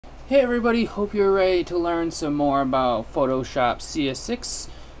Hey everybody, hope you're ready to learn some more about Photoshop CS6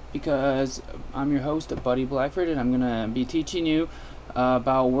 because I'm your host, Buddy Blackford, and I'm going to be teaching you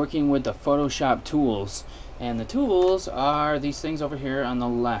about working with the Photoshop tools. And the tools are these things over here on the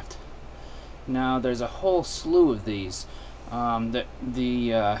left. Now there's a whole slew of these.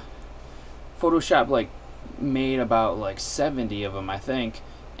 The Photoshop made about 70 of them, I think,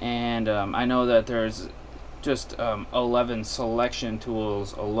 and I know that there's just 11 selection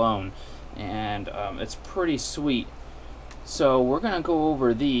tools alone, and it's pretty sweet. So we're gonna go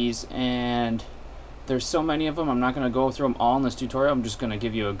over these, and there's so many of them. I'm not gonna go through them all in this tutorial. I'm just gonna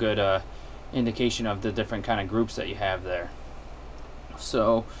give you a good indication of the different kind of groups that you have there.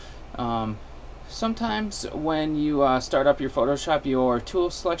 So sometimes when you start up your Photoshop, your tool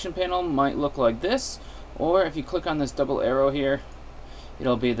selection panel might look like this, or if you click on this double arrow here,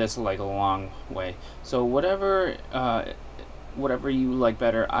 it'll be this a long way. So whatever you like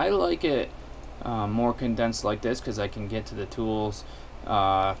better. I like it more condensed like this because I can get to the tools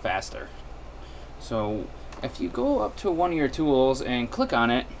faster. So if you go up to one of your tools and click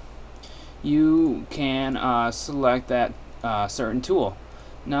on it, you can select that certain tool.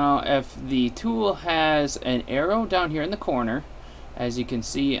 Now if the tool has an arrow down here in the corner, as you can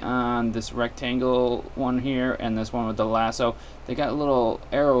see on this rectangle one here and this one with the lasso, they got little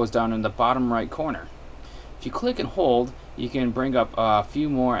arrows down in the bottom right corner. If you click and hold, you can bring up a few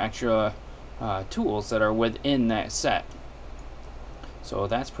more extra tools that are within that set. So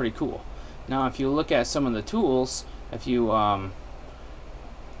that's pretty cool. Now if you look at some of the tools, if you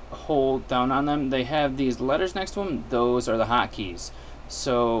hold down on them, they have these letters next to them. Those are the hotkeys.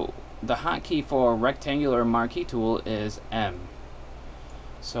 So the hotkey for rectangular marquee tool is M.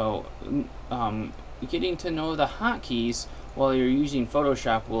 So getting to know the hotkeys while you're using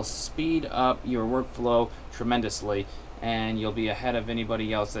Photoshop will speed up your workflow tremendously, and you'll be ahead of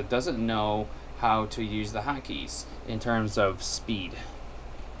anybody else that doesn't know how to use the hotkeys in terms of speed.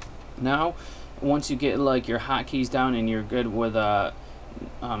 Now once you get your hotkeys down and you're good with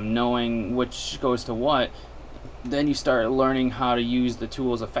knowing which goes to what, then you start learning how to use the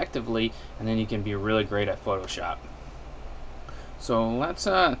tools effectively, and then you can be really great at Photoshop. So let's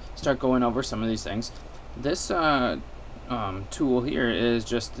start going over some of these things. This tool here is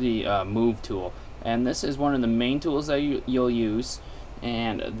just the move tool, and this is one of the main tools that you'll use,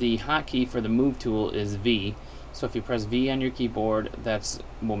 and the hotkey for the move tool is V. So if you press V on your keyboard,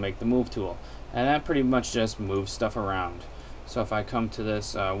 will make the move tool, and that pretty much just moves stuff around. So if I come to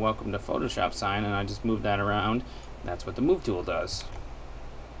this welcome to Photoshop sign and I just move that around, that's what the move tool does.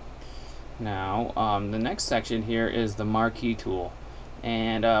 Now the next section here is the Marquee Tool,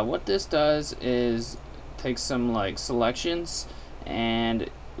 and what this does is take some selections, and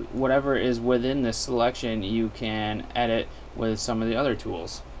whatever is within this selection you can edit with some of the other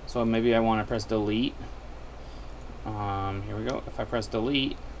tools. So maybe I want to press delete. Here we go. If I press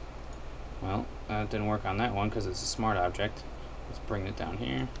delete, well, that didn't work on that one because it's a smart object. Let's bring it down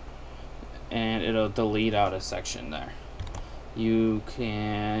here, and it'll delete out a section there. You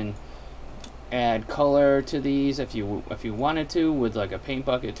can add color to these if you wanted to with a paint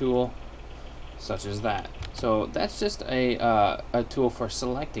bucket tool, such as that. So that's just a tool for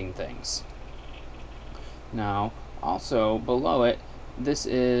selecting things. Now also below it, this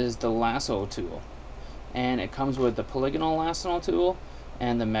is the Lasso Tool, and it comes with the polygonal lasso tool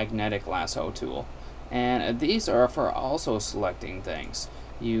and the magnetic lasso tool, and these are for also selecting things.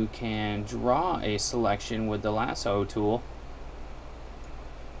 You can draw a selection with the lasso tool,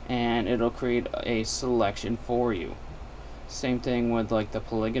 and it'll create a selection for you. Same thing with the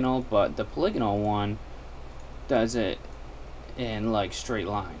polygonal, but the polygonal one does it in straight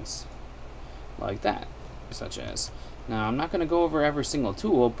lines like that, such as. Now I'm not going to go over every single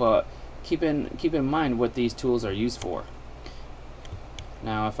tool, but keep in mind what these tools are used for.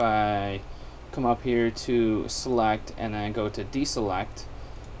 Now if I come up here to select and then go to deselect,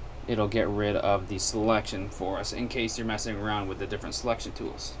 it'll get rid of the selection for us in case you're messing around with the different selection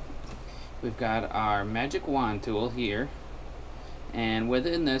tools. We've got our magic wand tool here, and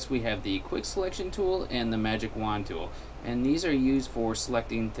within this we have the quick selection tool and the magic wand tool, and these are used for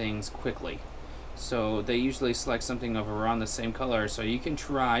selecting things quickly. So they usually select something of around the same color, so you can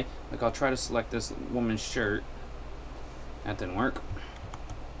try, I'll try to select this woman's shirt. That didn't work.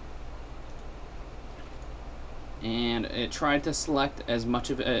 And it tried to select as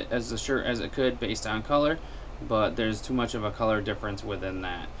much of it as the shirt as it could based on color, but there's too much of a color difference within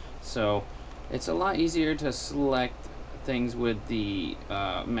that. So it's a lot easier to select things with the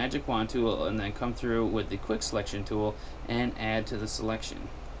magic wand tool and then come through with the quick selection tool and add to the selection.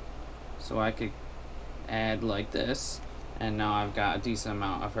 So I could add like this, and now I've got a decent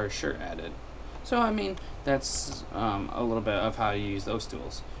amount of her shirt added. So I mean, that's a little bit of how you use those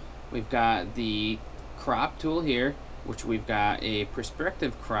tools. We've got the crop tool here, which we've got a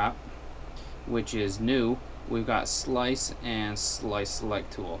perspective crop, which is new. We've got slice and slice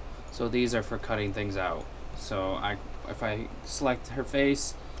select tool. So these are for cutting things out. So if I select her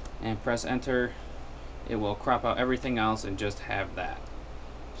face and press enter, it will crop out everything else and just have that.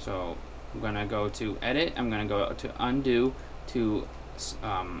 So I'm going to go to edit, I'm going to go to undo to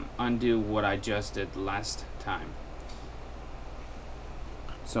undo what I just did last time.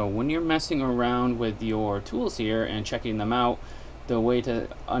 So when you're messing around with your tools here and checking them out, the way to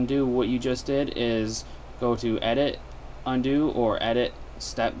undo what you just did is go to edit, undo, or edit,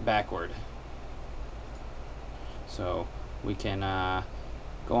 step backward. So we can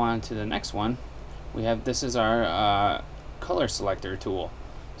go on to the next one. This is our color selector tool.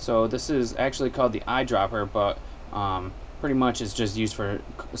 So this is actually called the eyedropper, but pretty much it's just used for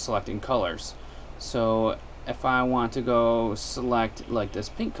selecting colors. So if I want to go select like this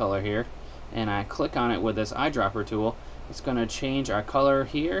pink color here, and I click on it with this eyedropper tool, it's going to change our color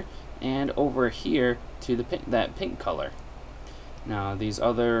here and over here to that pink color. Now these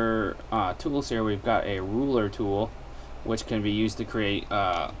other tools here, we've got a ruler tool, which can be used to create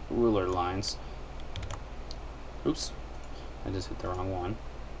ruler lines. Oops, I just hit the wrong one.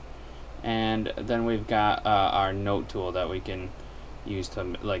 And then we've got our note tool that we can use to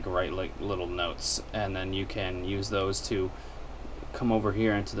write little notes, and then you can use those to come over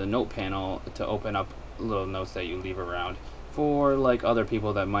here into the note panel to open up little notes that you leave around for other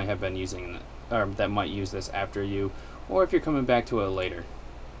people that might have been using it, or that might use this after you, or if you're coming back to it later.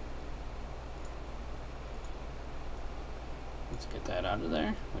 Let's get that out of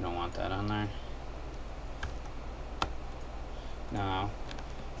there. We don't want that on there. Now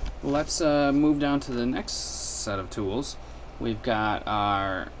let's move down to the next set of tools. We've got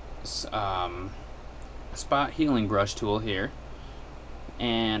our spot healing brush tool here,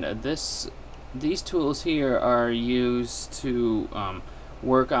 and these tools here are used to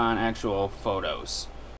work on actual photos.